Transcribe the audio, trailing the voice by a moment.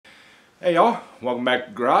Hey y'all, welcome back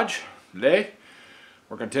to the garage. Today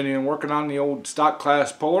we're continuing working on the old stock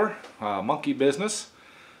class puller monkey business.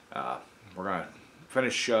 We're going to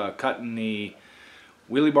finish cutting the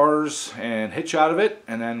wheelie bars and hitch out of it,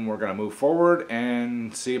 and then we're going to move forward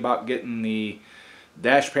and see about getting the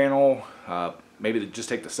dash panel, maybe just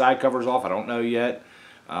take the side covers off, I don't know yet,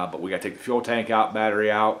 but we got to take the fuel tank out,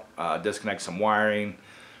 battery out, disconnect some wiring,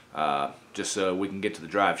 just so we can get to the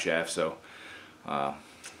drive shaft. So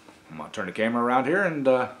I'm going to turn the camera around here and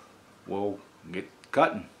we'll get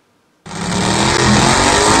cutting.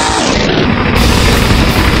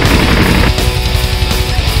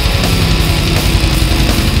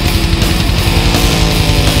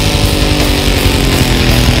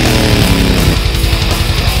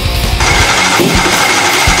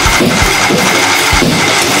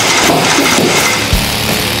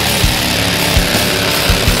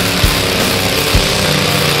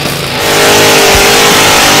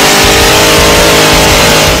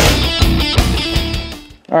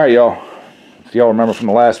 Alright y'all, if y'all remember from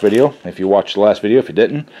the last video, if you watched the last video, if you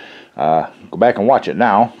didn't, go back and watch it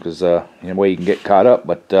now, because in a way you can get caught up,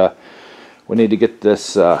 but we need to get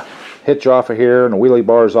this hitch off of here and the wheelie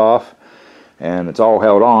bars off, and it's all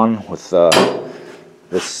held on with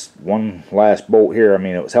this one last bolt here. I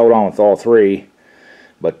mean, it was held on with all three,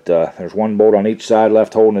 but there's one bolt on each side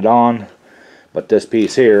left holding it on, but this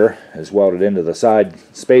piece here is welded into the side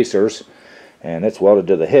spacers, and it's welded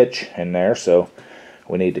to the hitch in there, so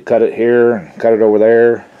we need to cut it here and cut it over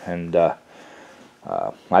there, and I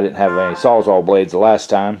didn't have any Sawzall blades the last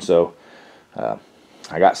time, so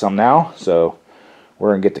I got some now, so we're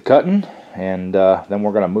going to get to cutting, and then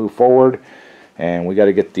we're going to move forward, and we got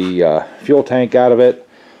to get the fuel tank out of it,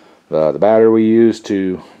 the battery we used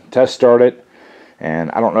to test start it,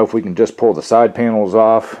 and I don't know if we can just pull the side panels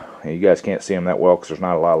off. You guys can't see them that well because there's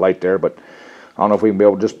not a lot of light there, but I don't know if we can be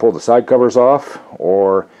able to just pull the side covers off,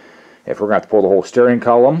 or if we're going to have to pull the whole steering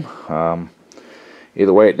column.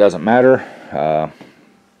 Either way, it doesn't matter.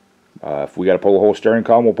 If we got to pull the whole steering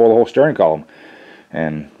column, we'll pull the whole steering column.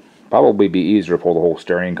 And probably be easier to pull the whole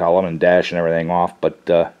steering column and dash and everything off.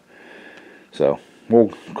 But so we'll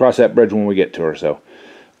cross that bridge when we get to her. So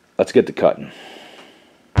let's get to cutting.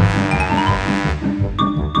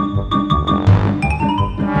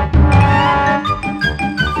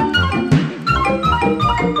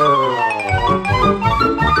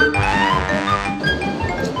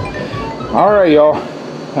 Alright y'all,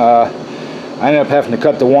 I ended up having to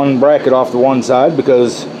cut the one bracket off the one side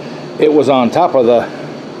because it was on top of the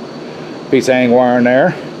piece of hang wire in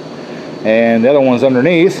there, and the other one's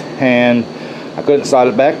underneath, and I couldn't slide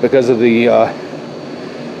it back because of the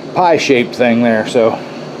pie shaped thing there. So,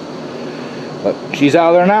 but she's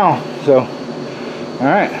out of there now. So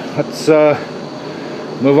alright, let's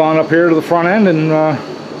move on up here to the front end, and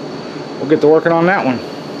we'll get to working on that one.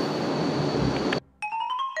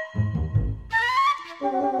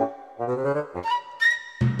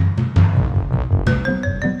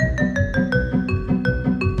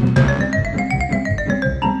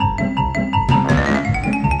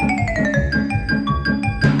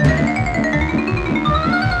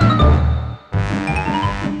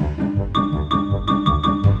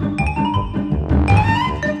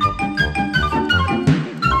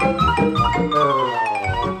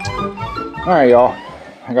 Alright y'all,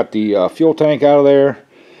 I got the fuel tank out of there,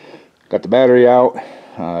 got the battery out.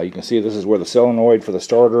 You can see this is where the solenoid for the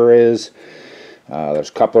starter is. There's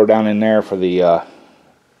a coupler down in there for the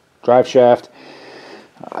drive shaft.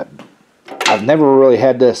 I've never really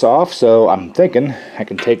had this off, so I'm thinking I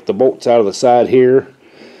can take the bolts out of the side here.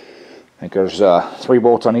 I think there's 3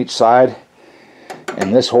 bolts on each side,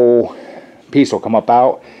 and this whole piece will come up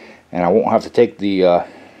out, and I won't have to take the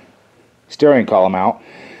steering column out.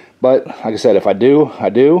 But like I said, if I do, I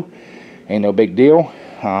do. Ain't no big deal.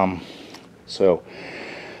 So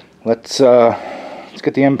let's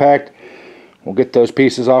get the impact. We'll get those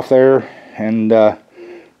pieces off there and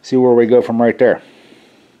see where we go from right there.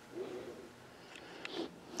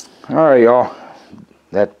 Alright y'all,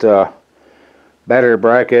 that battery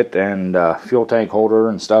bracket and fuel tank holder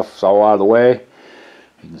and stuff is all out of the way.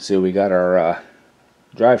 You can see we got our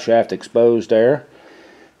drive shaft exposed there,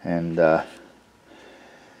 and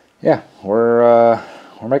yeah, we're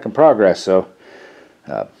making progress. So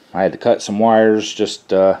I had to cut some wires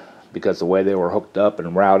just because the way they were hooked up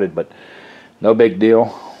and routed, but no big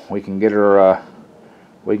deal. We can get her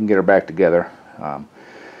back together.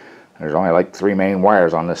 There's only like 3 main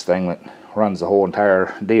wires on this thing that runs the whole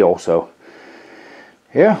entire deal. So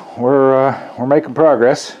yeah, we're making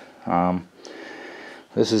progress.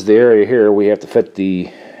 This is the area here we have to fit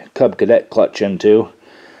the Cub Cadet clutch into.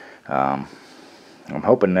 I'm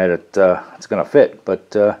hoping that it's gonna fit,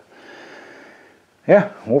 but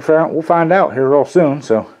yeah, we'll find out here real soon.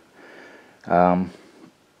 So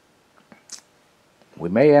we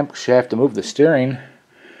may actually have to move the steering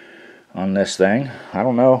on this thing. I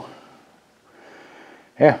don't know.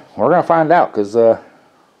 Yeah, we're gonna find out, because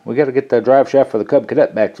we got to get the drive shaft for the Cub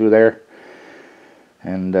Cadet back through there,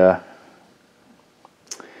 and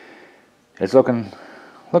it's looking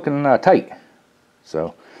tight.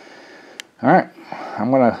 So, all right,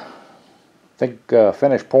 I'm gonna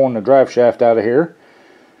finish pulling the drive shaft out of here.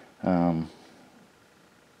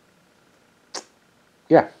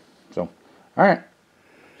 Yeah. So, all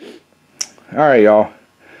right, y'all.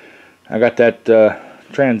 I got that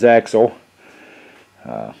transaxle.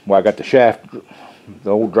 Well, I got the shaft,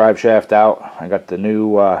 the old drive shaft out. I got the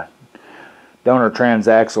new donor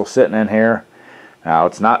transaxle sitting in here. Now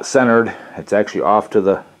it's not centered. It's actually off to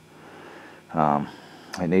the.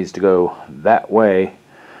 It needs to go that way,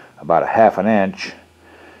 about a ½ an inch,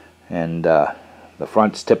 and the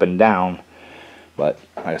front's tipping down. But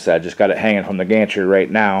like I said, I just got it hanging from the gantry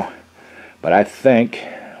right now. But I think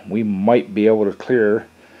we might be able to clear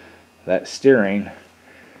that steering.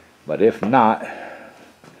 But if not,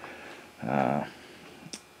 let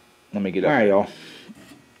me get up. Alright, y'all.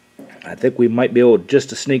 I think we might be able just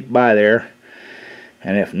to sneak by there.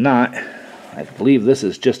 And if not, I believe this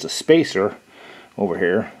is just a spacer over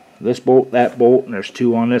here. This bolt, that bolt, and there's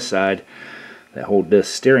two on this side that hold this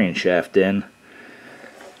steering shaft in.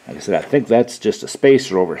 Like I said, I think that's just a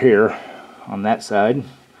spacer over here on that side.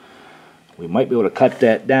 We might be able to cut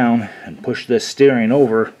that down and push this steering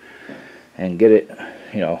over and get it,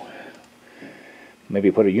 you know, maybe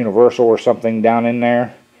put a universal or something down in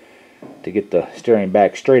there to get the steering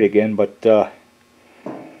back straight again. But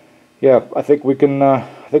yeah, I think we can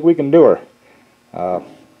do her.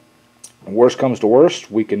 Worst comes to worst,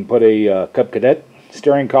 we can put a Cub Cadet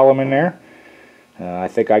steering column in there. I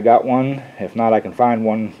think I got one. If not, I can find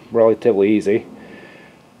one relatively easy.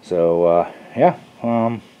 So yeah,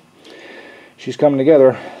 she's coming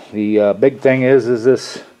together. The big thing is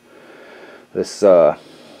this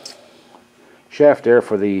shaft there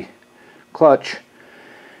for the clutch.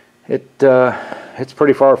 It's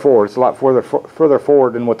pretty far forward. It's a lot further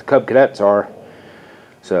forward than what the Cub Cadets are.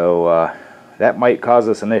 So that might cause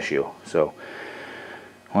us an issue. So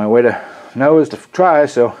only way to know is to try.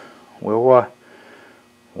 So we'll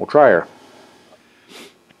try her.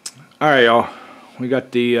 All right, y'all. We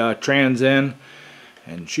got the trans in,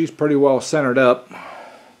 and she's pretty well centered up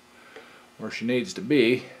where she needs to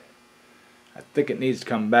be. I think it needs to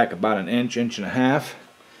come back about an inch, inch and a half.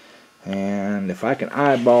 And if I can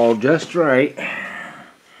eyeball just right,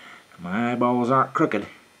 my eyeballs aren't crooked,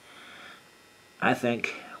 I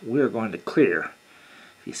think we're going to clear.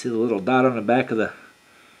 If you see the little dot on the back of the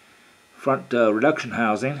front reduction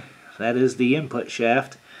housing, that is the input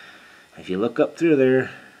shaft. If you look up through there,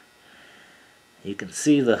 you can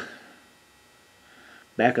see the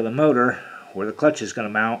back of the motor where the clutch is going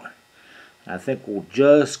to mount. I think we'll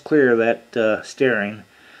just clear that steering.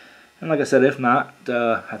 And like I said, if not,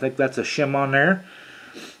 I think that's a shim on there.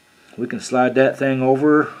 We can slide that thing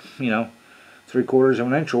over, you know, 3/4 of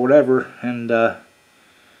an inch or whatever, and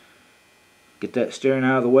get that steering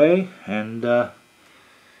out of the way and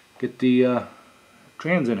get the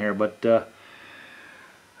trans in here. But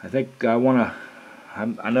I think I know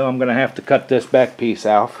I'm going to have to cut this back piece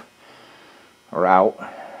off or out.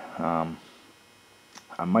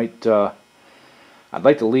 I might. I'd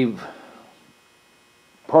like to leave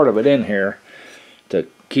part of it in here to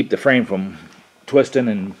keep the frame from twisting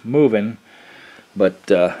and moving, but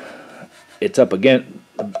it's up against,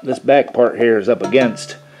 this back part here is up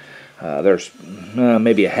against, there's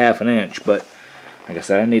maybe a ½ an inch, but like I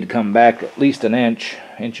said, I need to come back at least an inch,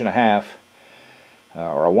 inch and a half,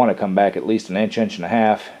 or I want to come back at least an inch, inch and a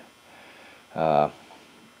half,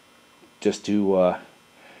 just to,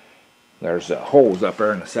 there's holes up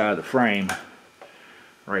there in the side of the frame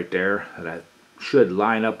right there that I should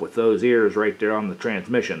line up with those ears right there on the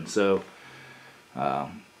transmission. So I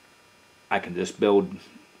can just build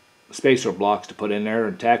spacer blocks to put in there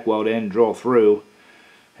and tack weld in, drill through,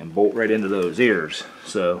 and bolt right into those ears.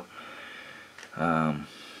 So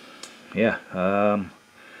yeah, so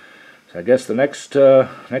I guess the next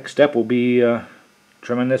step will be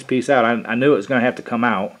trimming this piece out. I knew it was going to have to come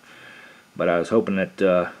out, but I was hoping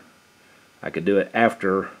that I could do it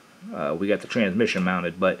after we got the transmission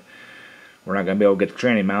mounted, but we're not going to be able to get the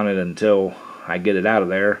tranny mounted until I get it out of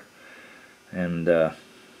there. And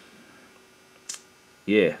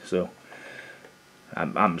yeah, so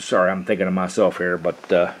I'm sorry, I'm thinking of myself here,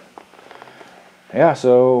 but yeah,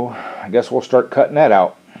 so I guess we'll start cutting that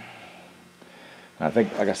out. I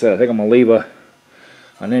think, like I said, I think I'm gonna leave an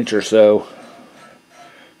inch or so,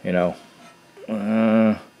 you know,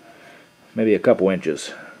 maybe a couple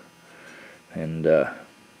inches, and you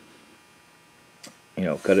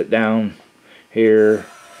know, cut it down here,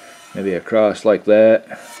 maybe across like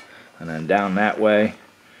that, and then down that way.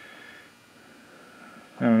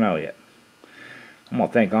 I don't know yet. I'm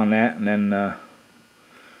gonna think on that, and then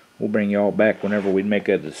we'll bring y'all back whenever we make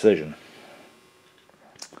a decision.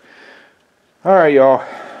 Alright, y'all,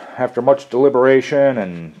 after much deliberation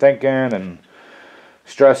and thinking and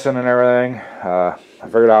stressing and everything, I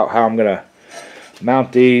figured out how I'm gonna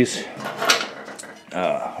mount these,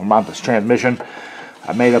 mount this transmission.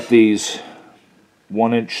 I made up these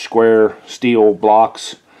 1-inch square steel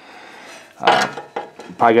blocks. Probably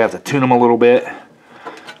gonna have to tune them a little bit,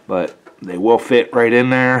 but they will fit right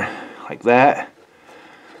in there like that.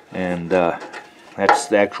 And that's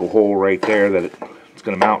the actual hole right there that it's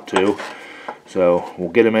gonna mount to. So we'll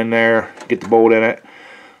get them in there, get the bolt in it,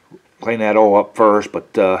 clean that all up first, but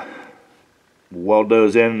we'll weld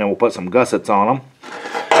those in, and then we'll put some gussets on them.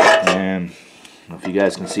 And if you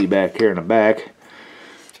guys can see back here in the back,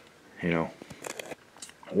 you know,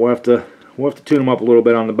 we'll have to tune them up a little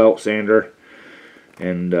bit on the belt sander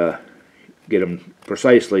and get them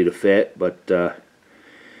precisely to fit, but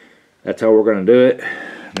that's how we're going to do it.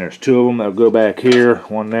 And there's 2 of them that'll go back here,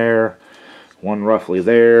 one there, one roughly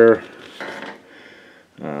there,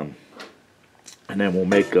 and then we'll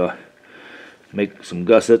make some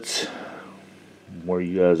gussets. Where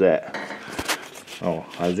you guys at? Oh,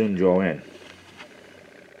 I zoomed you all in.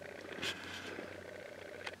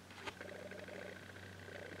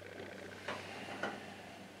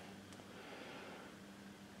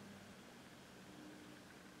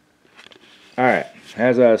 Alright,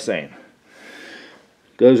 as I was saying,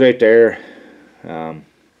 goes right there. I'll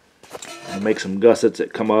make some gussets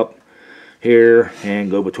that come up here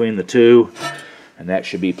and go between the 2, and that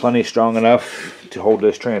should be plenty strong enough to hold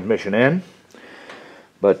this transmission in.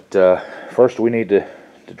 But first we need to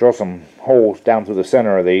drill some holes down through the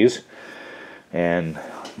center of these, and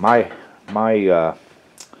my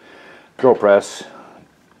drill press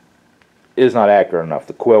is not accurate enough.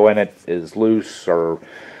 The quill in it is loose or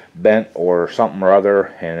bent or something or other,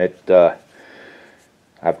 and it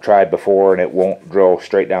I've tried before and it won't drill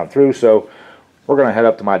straight down through. So we're gonna head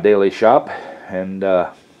up to my daily shop and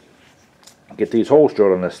get these holes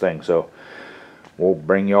drilled in this thing. So we'll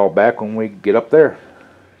bring y'all back when we get up there.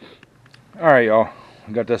 Alright, y'all,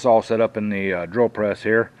 we got this all set up in the drill press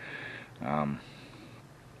here. We're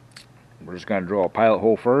just gonna drill a pilot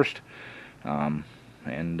hole first, and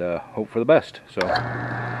hope for the best. So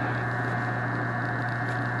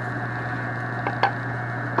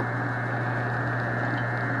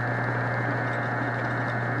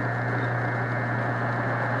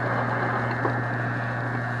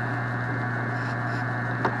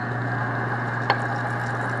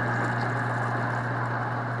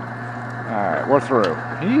alright, we're through.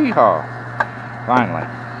 Yeehaw! Finally.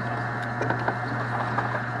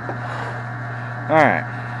 Alright.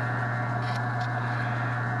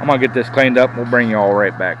 I'm gonna get this cleaned up and we'll bring you all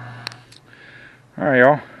right back. Alright,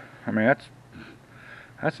 y'all. I mean,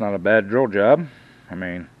 that's not a bad drill job. I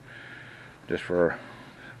mean, just for a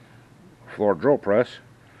floor drill press.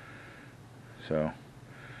 So,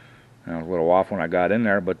 I was a little off when I got in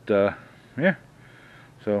there, but yeah.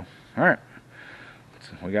 So, alright.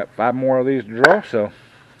 We got 5 more of these to drill, so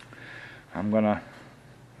I'm gonna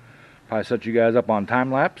probably set you guys up on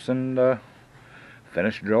time lapse and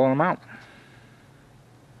finish drilling them out.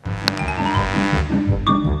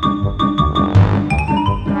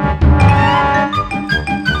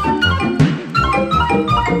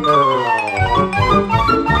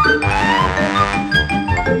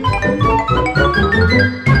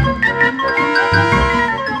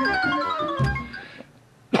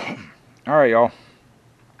 Alright, y'all.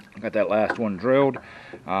 Got that last one drilled.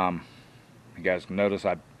 You guys can notice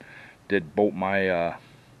I did bolt my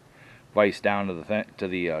vise down to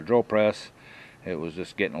the drill press. It was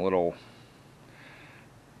just getting a little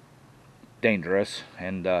dangerous.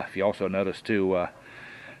 And if you also notice too,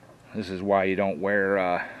 this is why you don't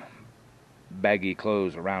wear baggy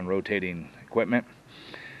clothes around rotating equipment.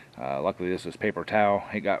 Luckily this is paper towel.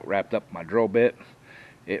 It got wrapped up my drill bit.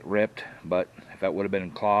 It ripped, but if that would have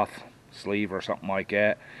been cloth sleeve or something like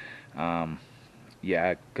that, yeah,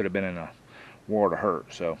 I could have been in a world of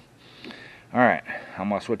hurt. So alright, I'm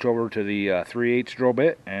going to switch over to the 3/8 drill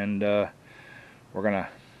bit, and we're going to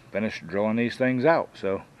finish drilling these things out.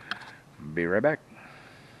 So be right back.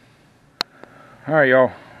 Alright,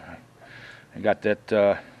 y'all, I got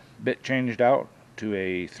that bit changed out to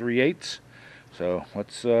a 3/8, so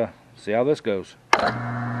let's see how this goes. Well,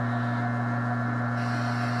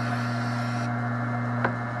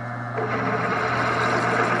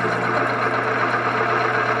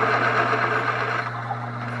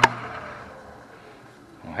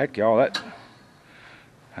 heck, y'all, that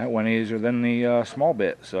went easier than the small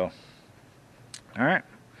bit. So, all right.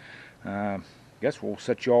 Guess we'll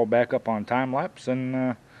set you all back up on time lapse,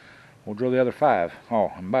 and we'll drill the other 5.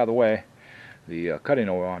 Oh, and by the way, the cutting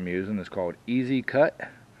oil I'm using is called Easy Cut.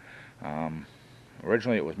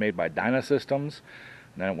 Originally it was made by Dynasystems,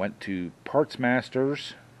 and then it went to Parts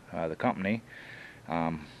Masters, the company.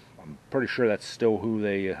 I'm pretty sure that's still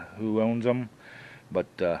who owns them, but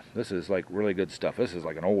this is like really good stuff. This is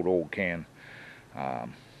like an old can.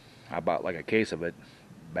 I bought like a case of it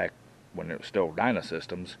back when it was still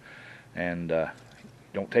Dynasystems, and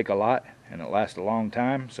don't take a lot, and it lasts a long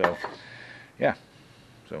time. So yeah,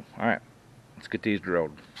 so all right, let's get these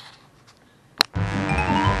drilled.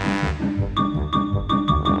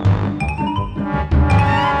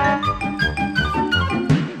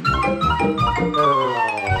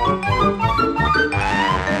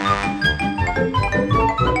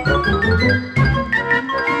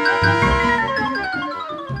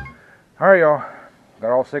 Alright, y'all,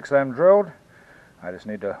 got all 6 of them drilled. I just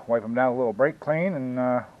need to wipe them down a little brake clean,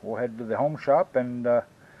 and we'll head to the home shop and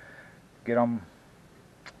get them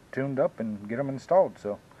tuned up and get them installed.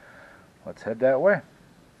 So let's head that way.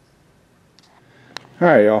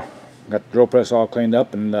 Alright, y'all, got the drill press all cleaned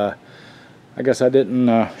up, and I guess I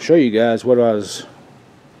didn't show you guys what I was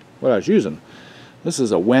using. This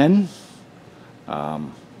is a Wen,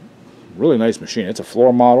 really nice machine. It's a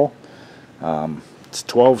floor model. It's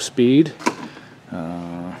 12 speed.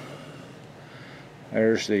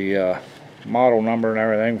 There's the model number and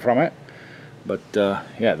everything from it. But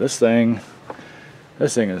yeah, this thing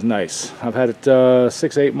is nice. I've had it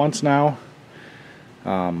 6-8 months now,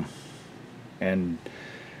 and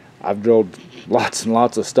I've drilled lots and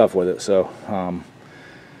lots of stuff with it. So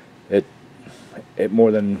it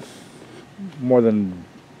more than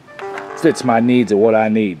fits my needs of what I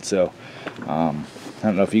need. So I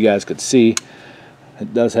don't know if you guys could see.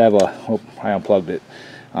 It does have a, oh, I unplugged it.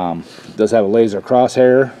 It does have a laser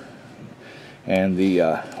crosshair and the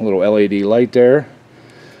little LED light there.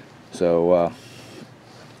 So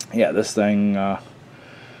yeah, this thing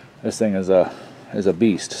is a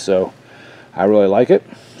beast. So I really like it.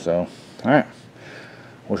 So all right,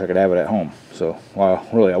 wish I could have it at home. So well,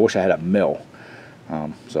 really, I wish I had a mill.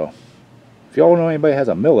 So if y'all know anybody has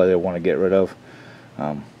a mill that they want to get rid of,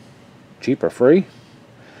 cheap or free,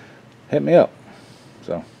 hit me up.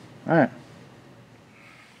 So, alright,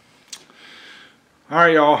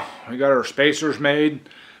 y'all, we got our spacers made.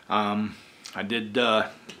 I did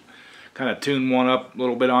kind of tune one up a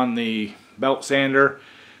little bit on the belt sander.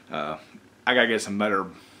 I gotta get some better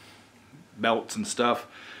belts and stuff,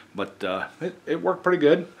 but it worked pretty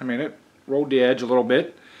good. I mean, it rolled the edge a little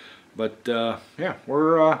bit, but yeah,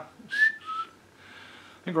 I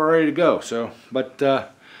think we're ready to go. So, but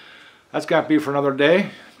that's got to be for another day,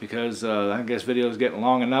 because I guess video is getting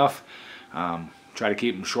long enough. Try to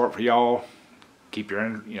keep them short for y'all. Keep your,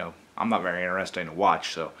 I'm not very interesting to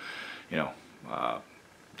watch, so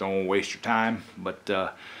don't waste your time.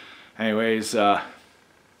 But anyways, we're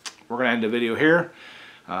gonna end the video here.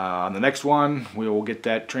 On the next one, we will get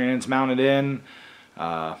that trans mounted in,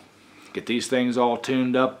 get these things all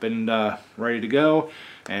tuned up and ready to go,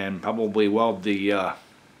 and probably weld the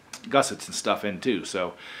gussets and stuff in too.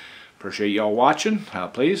 So appreciate y'all watching.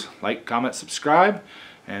 Please like, comment, subscribe,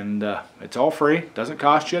 and it's all free. Doesn't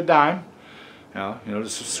cost you a dime. To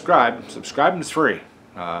subscribe. Subscribing is free.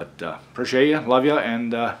 Appreciate you, love you,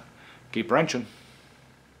 and keep wrenching.